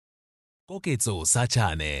Koketso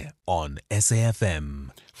Sachane on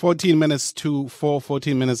SAFM. 14 minutes to 4,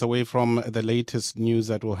 14 minutes away from the latest news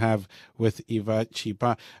that we'll have with Eva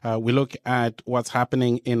Chipa. We look at what's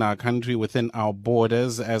happening in our country within our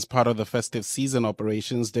borders as part of the festive season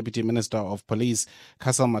operations. Deputy Minister of Police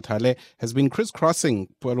Cassel Mathale has been crisscrossing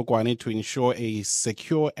Polokwane to ensure a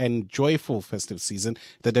secure and joyful festive season.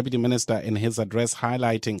 The Deputy Minister in his address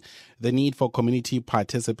highlighting the need for community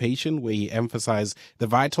participation, where he emphasized the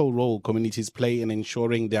vital role communities play in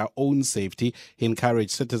ensuring their own safety. He encouraged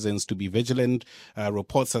citizens to be vigilant,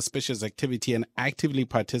 report suspicious activity, and actively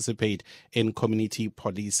participate in community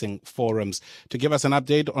policing forums. To give us an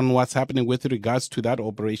update on what's happening with regards to that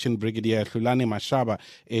operation, Brigadier Hlulani Mashaba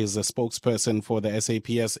is a spokesperson for the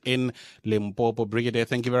SAPS in Limpopo. Brigadier,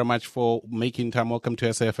 thank you very much for making time. Welcome to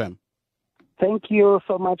SAFM. Thank you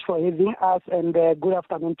so much for having us, and good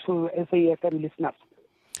afternoon to SAFM listeners.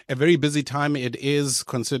 A very busy time it is,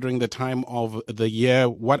 considering the time of the year.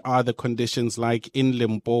 What are the conditions like in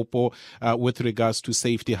Limpopo with regards to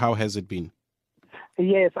safety? How has it been?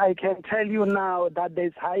 Yes, I can tell you now that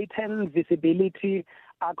there's heightened visibility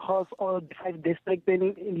across all the 5 districts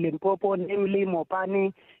in Limpopo, namely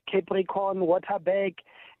Mopani, Capricorn, Waterberg,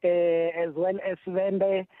 as well as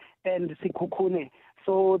Vende and Sekhukhune.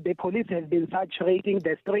 So the police has been saturating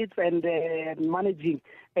the streets and managing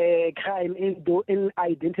crime in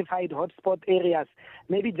identified hotspot areas.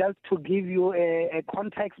 Maybe just to give you a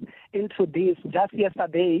context into this, just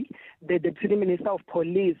yesterday, the Deputy Minister of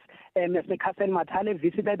Police, Mr. Cassel Mathale,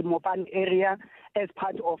 visited Mopani area as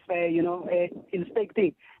part of,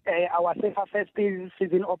 inspecting our Safer Festive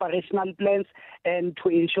Season Operational plans and to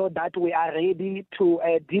ensure that we are ready to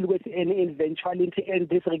deal with any eventuality in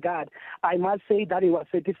this regard. I must say that he was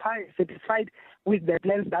satisfied with the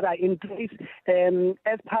plans that are in place.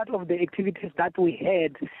 As part of the activities that we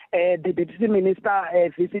had, the Deputy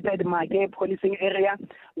Minister visited Mathale policing area,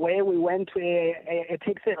 where we went to a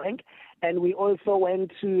taxi rank, and we also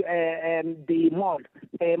went to the mall,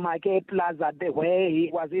 Mathale Plaza, where he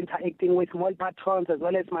was interacting with mall patrons as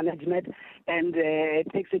well as management and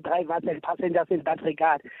taxi drivers and passengers in that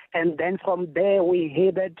regard. And then from there, we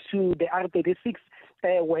headed to the R36,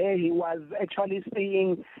 where he was actually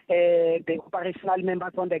seeing the operational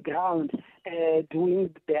members on the ground doing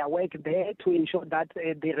their work there to ensure that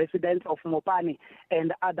the residents of Mopani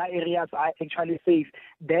and other areas are actually safe.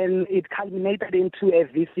 Then it culminated into a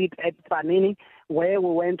visit at Panini, where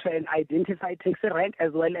we went to an identified taxi rank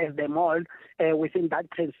as well as the mall within that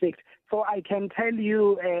precinct. So I can tell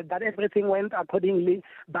you that everything went accordingly.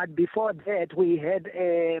 But before that, we had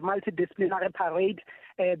a multidisciplinary parade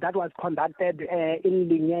that was conducted in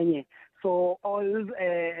Linyenye. So all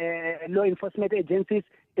law enforcement agencies,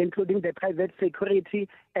 including the private security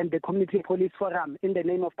and the community police forum, in the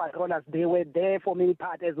name of patrollers, they were there forming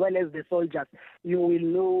part, as well as the soldiers. You will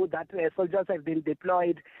know that soldiers have been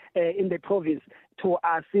deployed in the province to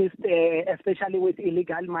assist, especially with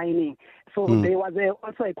illegal mining. So there was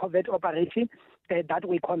also a covert operation that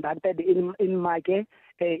we conducted in Mathale,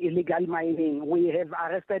 illegal mining. We have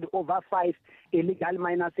arrested over 5 illegal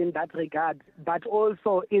miners in that regard, but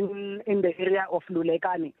also in the area of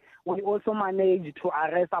Lulekani, we also managed to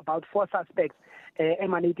arrest about 4 suspects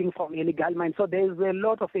emanating from illegal mines. So there's a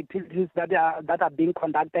lot of activities that are being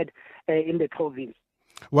conducted in the province.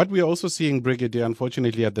 What we're also seeing, Brigadier,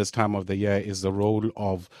 unfortunately at this time of the year, is the role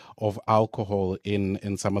of alcohol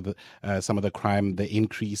in some of the crime, the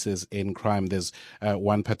increases in crime. There's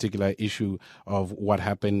one particular issue of what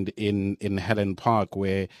happened in Helen Park,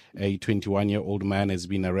 where a 21-year-old man has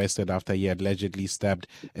been arrested after he allegedly stabbed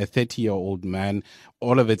a 30-year-old man.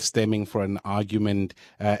 All of it stemming from an argument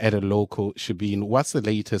at a local shebeen. What's the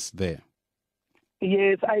latest there?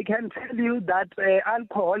 Yes, I can tell you that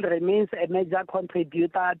alcohol remains a major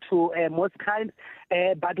contributor to most crimes,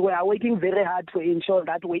 but we are working very hard to ensure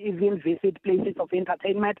that we even visit places of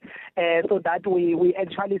entertainment so that we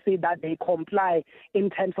actually see that they comply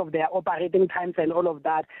in terms of their operating times and all of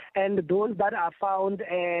that. And those that are found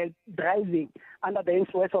driving under the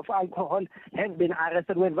influence of alcohol have been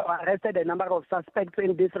arrested. We've arrested a number of suspects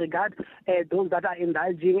in this regard, those that are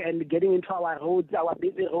indulging and getting into our roads, our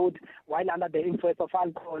busy roads, while under the influence of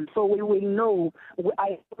alcohol. So we will know.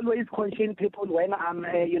 I always caution people when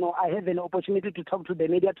I have an opportunity to talk to the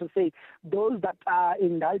media to say, those that are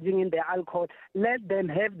indulging in their alcohol, let them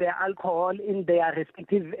have their alcohol in their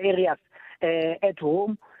respective areas at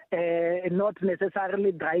home not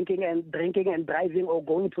necessarily drinking and driving or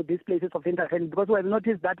going to these places of interest, because we have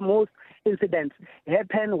noticed that most incidents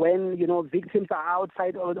happen when victims are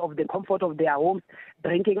outside of the comfort of their homes,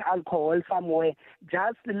 drinking alcohol somewhere.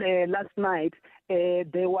 Just last night,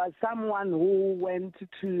 there was someone who went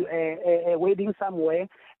to a wedding somewhere,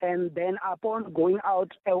 and then upon going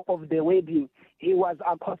out of the wedding, he was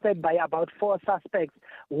accosted by about 4 suspects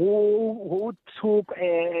who took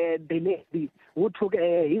the lady, who took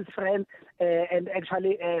his friend and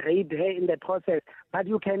actually raped her in the process. But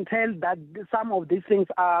you can tell that some of these things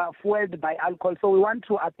are fueled by alcohol. So we want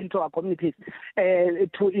to appeal to our communities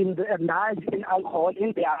to indulge in alcohol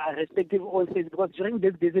in their respective own states, because during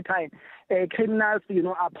this busy time, criminals,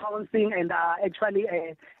 are pouncing and are actually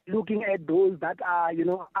looking at those that are,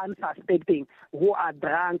 unsuspecting, who are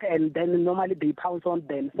drunk, and then normally they pounce on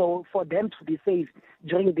them. So for them to be safe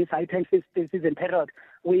during this heightened festive season period,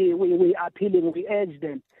 we are appealing, we urge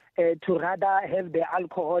them to rather have the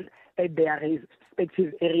alcohol at their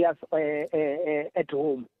respective areas at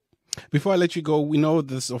home. Before I let you go, we know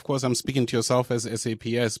this, of course, I'm speaking to yourself as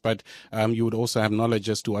SAPS, but you would also have knowledge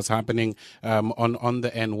as to what's happening on the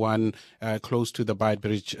N1 close to the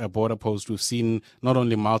Beitbridge border post. We've seen not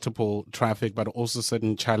only multiple traffic, but also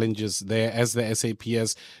certain challenges there. As the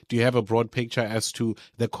SAPS, do you have a broad picture as to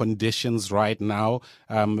the conditions right now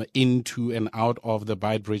into and out of the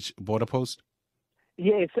Beitbridge border post?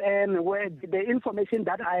 Yes, and the information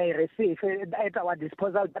that I received at our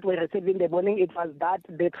disposal that we received in the morning, it was that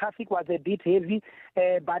the traffic was a bit heavy,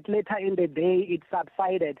 but later in the day it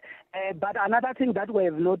subsided. But another thing that we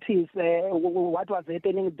have noticed, what was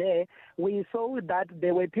happening there, we saw that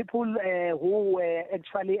there were people who were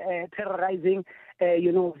actually terrorizing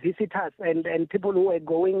visitors and people who were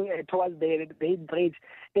going towards the bridge.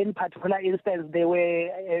 In particular instance, there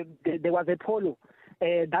was a polo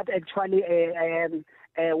that actually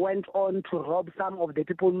went on to rob some of the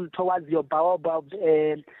people towards your Baobab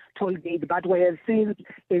toll gate, but we have since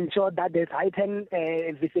ensured that there's heightened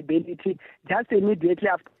visibility just immediately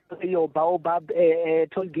after your Baobab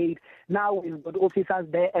toll gate. Now we've got officers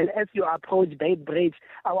there, and as you approach Beitbridge,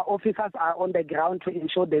 our officers are on the ground to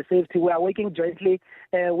ensure the safety. We are working jointly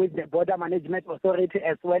with the Border Management Authority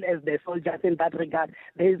as well as the soldiers in that regard.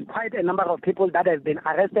 There is quite a number of people that have been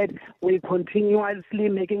arrested. We're continuously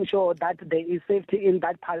making sure that there is safety in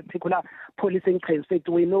that particular policing precinct.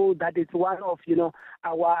 We know that it's one of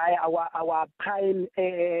our prime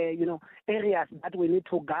areas that we need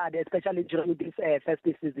to guard, especially during this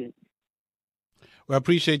festive season. We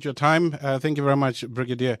appreciate your time. Thank you very much,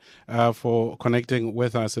 Brigadier, for connecting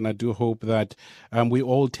with us. And I do hope that we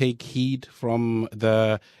all take heed from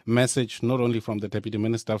the message, not only from the Deputy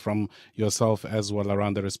Minister, from yourself as well,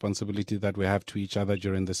 around the responsibility that we have to each other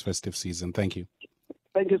during this festive season. Thank you.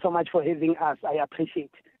 Thank you so much for having us. I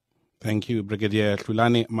appreciate it. Thank you, Brigadier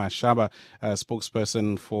Hlulani Mashaba,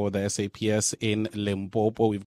 spokesperson for the SAPS in Limpopo.